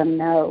 you let them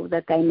know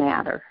that they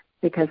matter,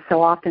 because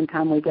so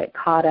oftentimes we get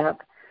caught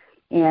up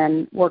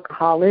in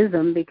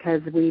workaholism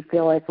because we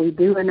feel if we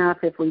do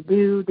enough, if we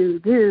do,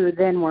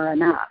 then we're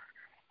enough.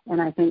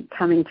 And I think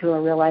coming to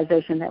a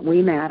realization that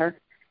we matter,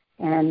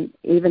 and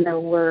even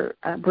though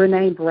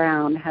Brené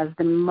Brown has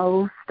the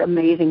most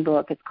amazing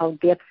book. It's called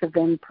Gifts of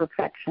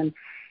Imperfection,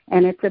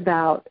 and it's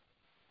about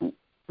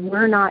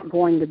we're not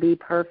going to be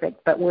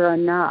perfect, but we're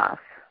enough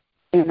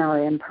in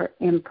our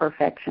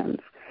imperfections.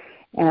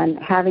 and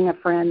having a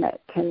friend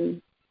that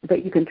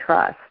you can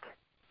trust,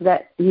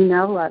 that you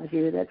know loves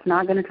you, that's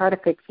not going to try to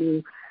fix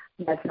you,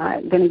 that's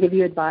not going to give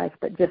you advice,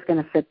 but just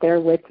going to sit there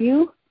with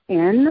you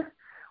in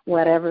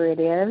whatever it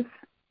is,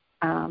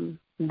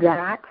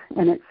 that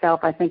in itself,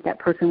 I think that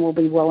person will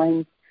be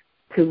willing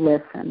to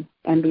listen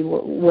and be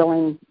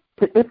willing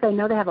to, if they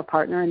know they have a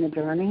partner in the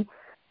journey,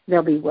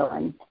 they'll be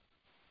willing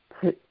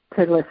to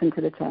listen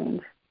to the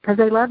change because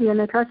they love you and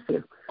they trust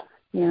you,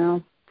 you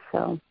know,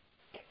 so.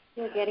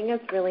 You're getting us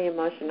really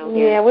emotional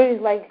here. Yeah, we're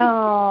like,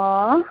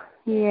 oh,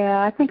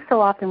 yeah, I think so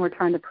often we're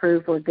trying to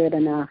prove we're good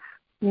enough,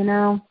 you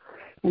know,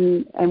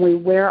 and we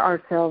wear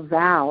ourselves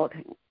out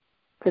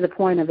to the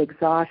point of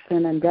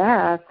exhaustion and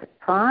death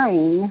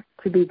trying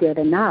to be good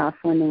enough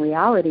when the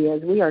reality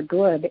is we are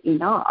good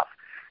enough,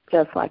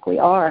 just like we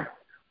are.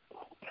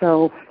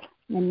 So,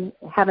 and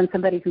having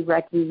somebody who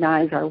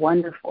recognizes our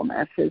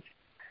wonderfulness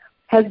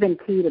has been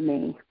key to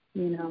me,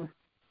 you know.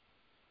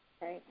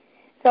 Right.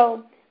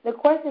 So the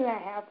question I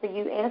have for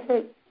you,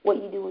 answer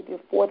what you do with your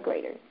fourth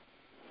graders.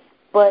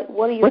 But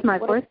what are you with my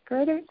fourth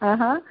graders?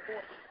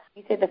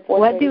 You said the fourth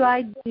What graders. do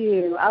I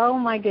do? Oh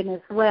my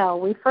goodness. Well,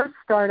 we first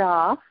start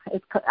off.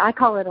 I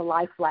call it a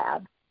life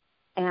lab,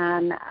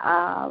 and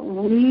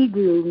we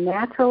do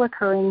natural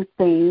occurring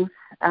things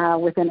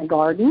within a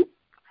garden.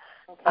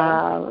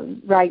 Okay.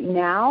 Right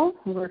now,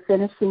 we're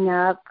finishing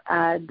up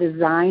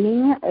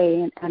designing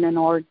an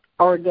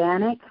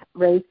organic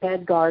raised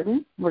bed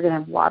garden. We're going to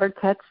have water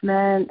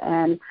catchment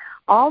and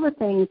all the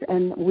things,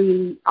 and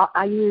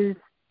I use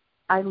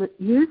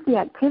the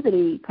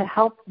activity to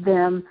help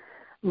them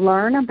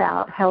learn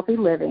about healthy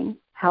living,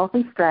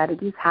 healthy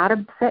strategies, how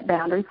to set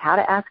boundaries, how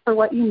to ask for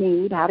what you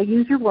need, how to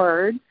use your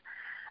words,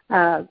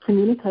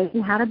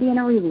 communication, how to be in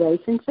a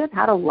relationship,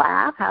 how to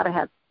laugh, how to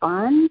have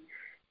fun,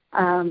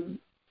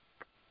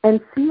 and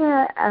see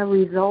a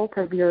result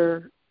of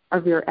your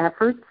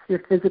efforts, your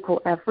physical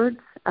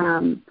efforts.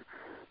 And,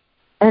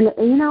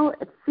 you know,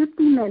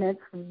 50 minutes,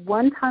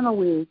 one time a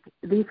week,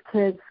 these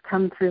kids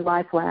come through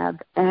Life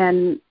Lab,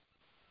 and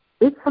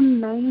it's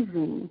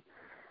amazing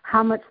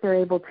how much they're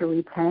able to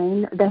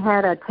retain. They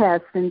had a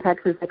test in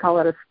Texas, they call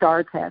it a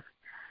STAR test,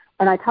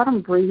 and I taught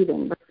them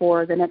breathing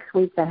before the next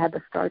week they had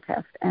the STAR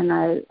test, and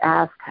I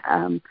asked,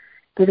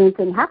 did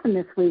anything happen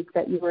this week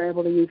that you were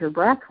able to use your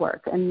breath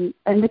work? And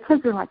the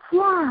kids are like,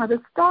 yeah, the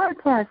STAR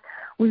test.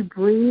 We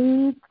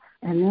breathed,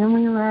 and then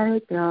we let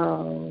it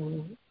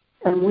go,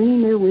 and we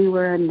knew we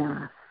were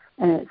enough.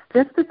 And it's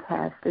just a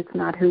test. It's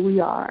not who we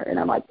are. And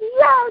I'm like,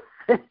 yes!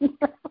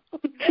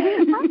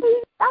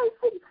 I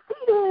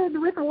succeeded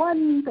with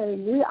one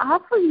thing. We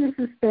also use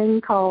this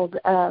thing called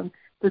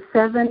the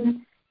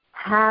 7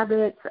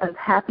 Habits of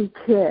Happy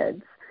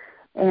Kids.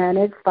 And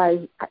it's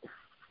by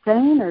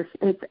Sean, or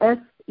it's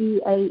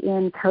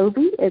SEAN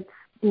Covey. It's,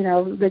 you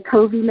know, the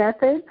Covey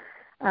method.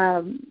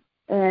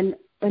 And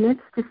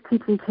it's just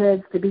teaching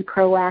kids to be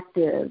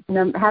proactive.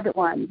 Habit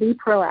 1, be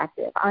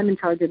proactive. I'm in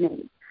charge of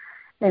me.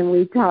 And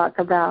we talk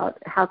about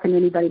how can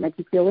anybody make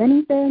you feel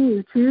anything.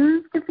 You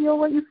choose to feel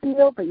what you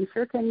feel, but you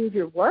sure can use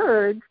your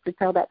words to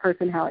tell that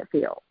person how it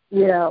feels,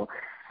 you know.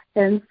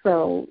 And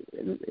so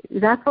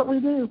that's what we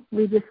do.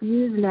 We just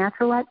use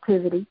natural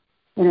activity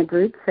in a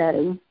group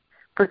setting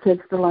for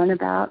kids to learn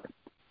about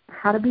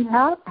how to be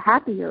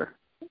happier,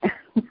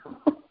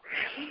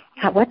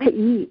 what to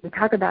eat. We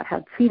talk about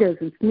how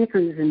Cheetos and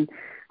Snickers and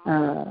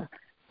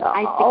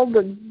all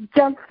the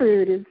junk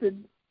food is,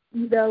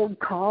 you know,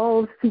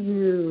 calls to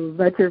you,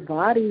 but your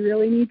body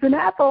really needs an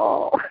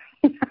apple.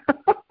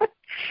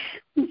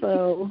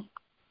 So,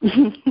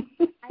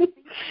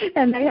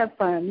 and they have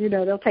fun. You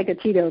know, they'll take a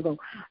Cheeto and go,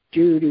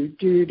 do.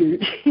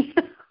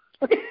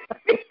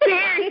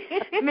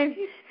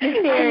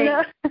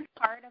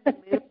 Part of the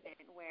movement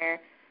where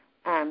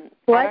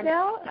what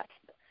now?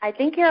 I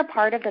think you're a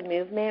part of the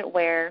movement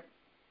where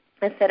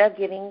instead of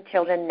giving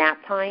children nap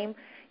time,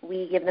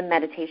 we give them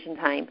meditation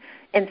time.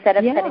 Instead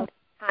of setting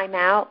time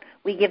out,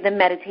 we give them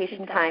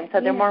meditation time,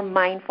 so they're more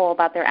mindful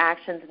about their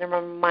actions, and they're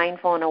more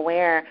mindful and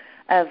aware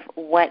of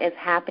what is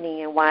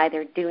happening and why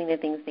they're doing the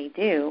things they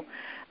do.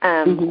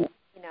 You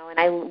know,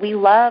 and we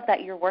love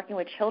that you're working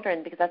with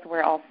children because that's where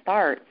it all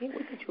starts.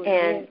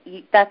 And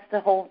that's the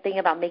whole thing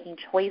about making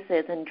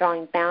choices and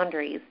drawing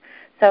boundaries.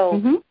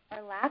 So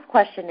our last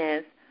question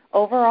is,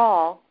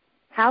 overall,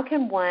 how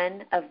can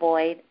one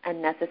avoid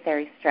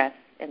unnecessary stress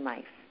in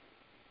life?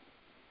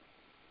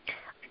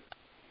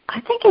 I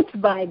think it's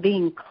by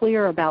being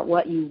clear about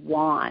what you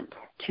want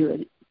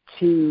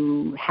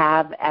to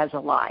have as a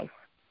life.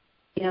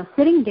 You know,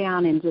 sitting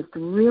down and just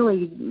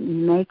really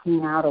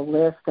making out a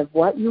list of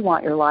what you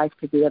want your life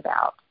to be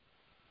about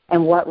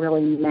and what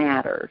really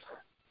matters.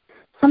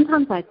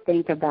 Sometimes I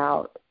think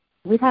about,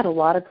 we've had a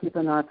lot of people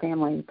in our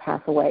family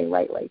pass away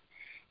lately.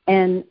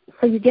 And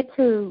so you get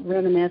to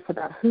reminisce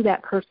about who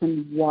that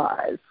person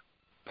was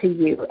to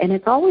you. And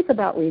it's always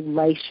about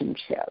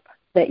relationship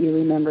that you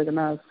remember the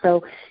most.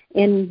 So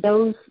in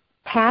those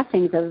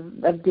passings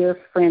of dear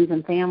friends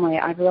and family,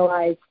 I've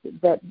realized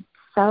that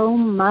so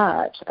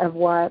much of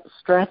what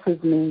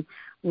stresses me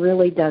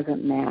really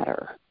doesn't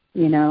matter.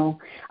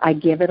 I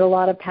give it a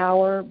lot of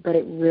power, but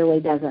it really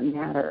doesn't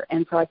matter.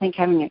 And so I think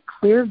having a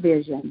clear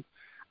vision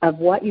of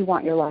what you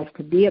want your life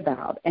to be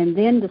about, and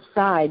then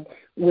decide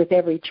with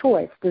every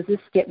choice, does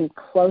this get me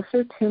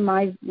closer to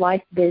my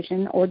life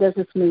vision, or does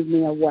this move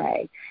me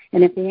away?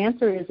 And if the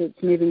answer is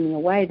it's moving me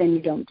away, then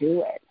you don't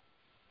do it,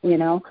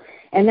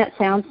 And that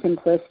sounds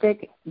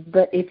simplistic,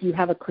 but if you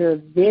have a clear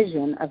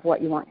vision of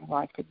what you want your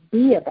life to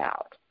be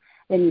about,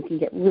 then you can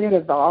get rid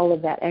of all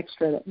of that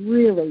extra that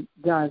really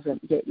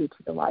doesn't get you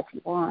to the life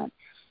you want.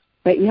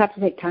 But you have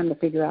to take time to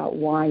figure out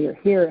why you're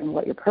here and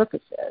what your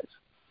purpose is.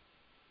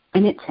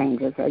 And it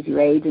changes as you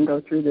age and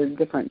go through the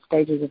different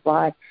stages of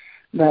life.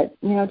 But,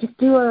 just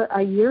do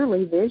a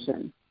yearly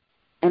vision.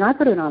 And I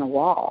put it on a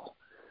wall.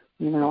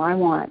 I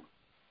want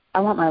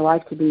my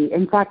life to be,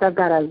 in fact, I've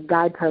got a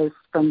guidepost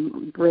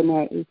from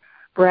Brené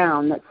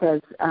Brown that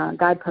says,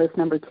 guidepost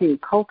number 2,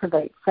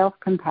 cultivate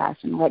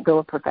self-compassion, let go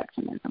of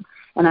perfectionism.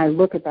 And I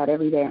look at that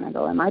every day and I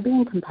go, am I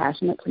being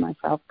compassionate to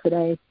myself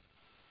today?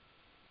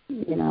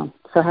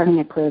 So having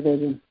a clear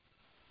vision.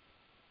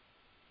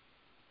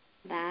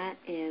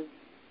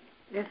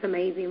 That's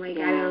amazing.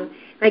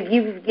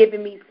 You've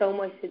given me so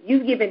much.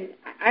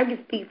 I can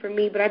speak for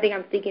me, but I think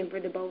I'm speaking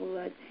for the both of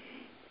us.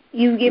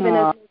 You've given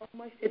us so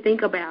much to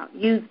think about.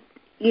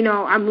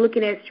 I'm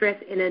looking at stress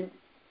in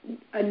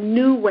a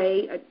new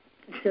way.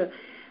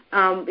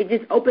 It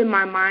just opened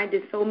my mind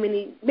to so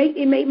many.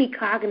 It made me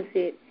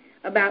cognizant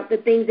about the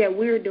things that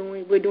we're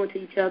doing to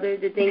each other,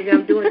 the things that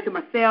I'm doing to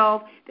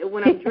myself, that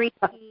when I'm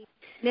drinking.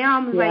 Now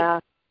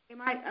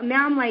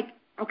I'm like,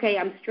 okay,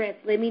 I'm stressed.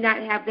 Let me not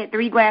have that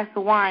 3 glasses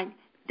of wine.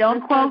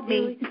 Don't quote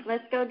me.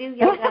 Let's go do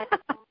yoga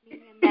and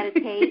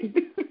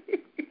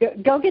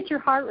meditate. Go get your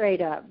heart rate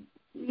up.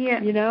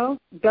 Yeah.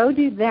 Go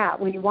do that.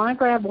 When you want to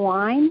grab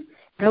wine,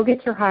 go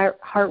get your heart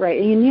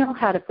rate. And you know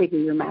how to figure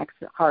your max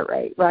heart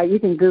rate, right? You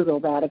can Google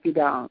that if you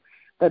don't.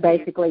 But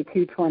basically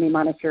 220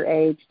 minus your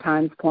age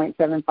times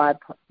 0.75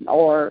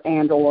 or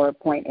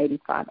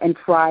 0.85. And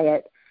try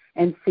it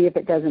and see if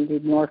it doesn't do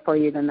more for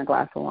you than the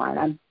glass of wine.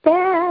 I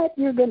bet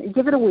you're going to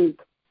give it a week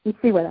and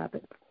see what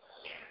happens.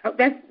 Oh,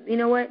 you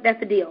know what? That's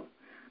the deal.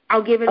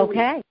 I'll give it a week.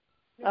 Okay.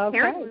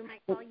 Karen, we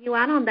might call you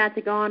out on that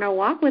to go on our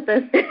walk with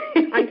us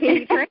on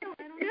Katy Trail. I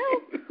don't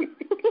know.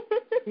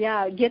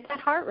 Yeah, get that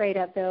heart rate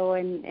up, though,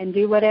 and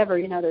do whatever.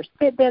 There's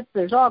Fitbits,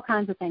 there's all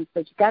kinds of things,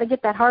 but you've got to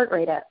get that heart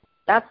rate up.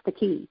 That's the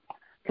key,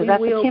 because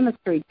that's the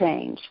chemistry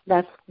change.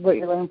 That's what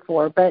you're looking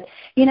for. But,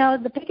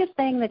 the biggest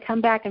thing to come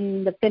back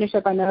and to finish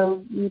up, I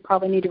know you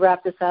probably need to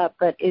wrap this up,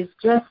 but is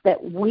just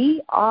that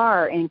we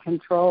are in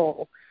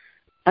control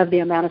of the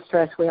amount of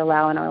stress we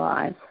allow in our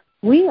lives.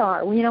 We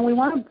are. We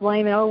want to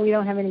blame it. Oh, we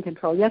don't have any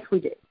control. Yes, we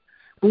do.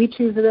 We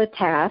choose the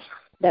tasks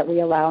that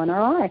we allow in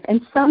our life.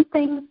 And some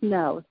things,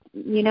 no.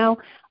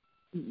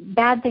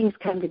 Bad things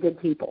come to good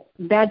people.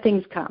 Bad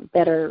things come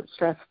that are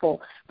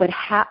stressful. But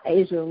how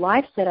is your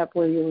life set up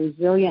where you're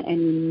resilient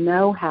and you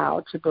know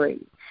how to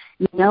breathe?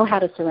 You know how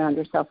to surround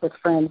yourself with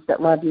friends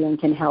that love you and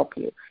can help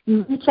you.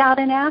 You reach out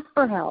and ask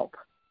for help,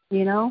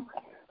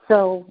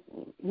 So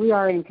we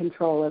are in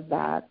control of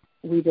that.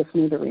 We just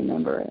need to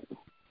remember it.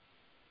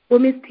 Well,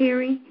 Miss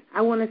Terry,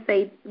 we want to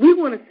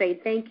say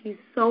thank you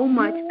so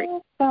much.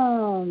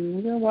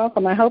 You're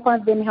welcome. I hope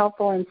I've been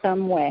helpful in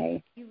some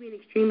way. You've been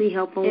extremely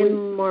helpful.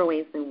 In more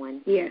ways than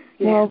one. Yes.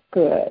 Well,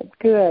 good.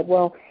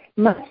 Well,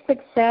 much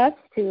success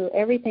to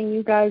everything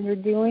you guys are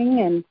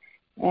doing,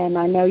 and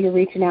I know you're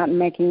reaching out and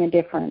making a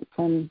difference.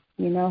 And,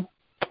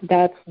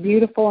 that's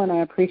beautiful, and I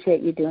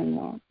appreciate you doing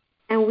that.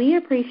 And we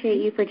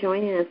appreciate you for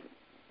joining us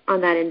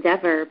on that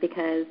endeavor,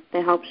 because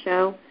the Help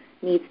Show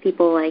needs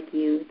people like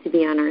you to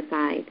be on our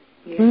side.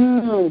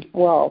 Yeah.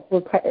 Well,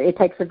 it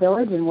takes a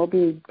village, and we'll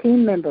be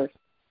team members.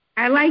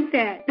 I like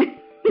that.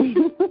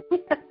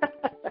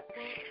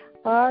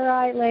 All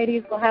right,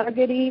 ladies. Well, have a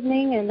good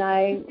evening, and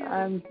I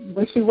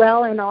wish you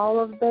well in all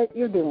of that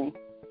you're doing.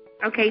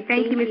 Okay,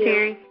 thank you, Ms.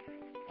 Terry.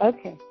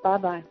 Okay,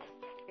 bye-bye.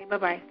 Okay,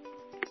 bye-bye.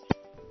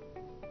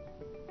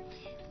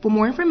 For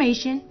more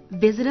information,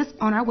 visit us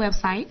on our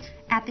website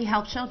at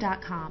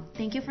thehelpshow.com.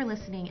 Thank you for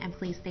listening, and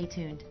please stay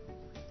tuned.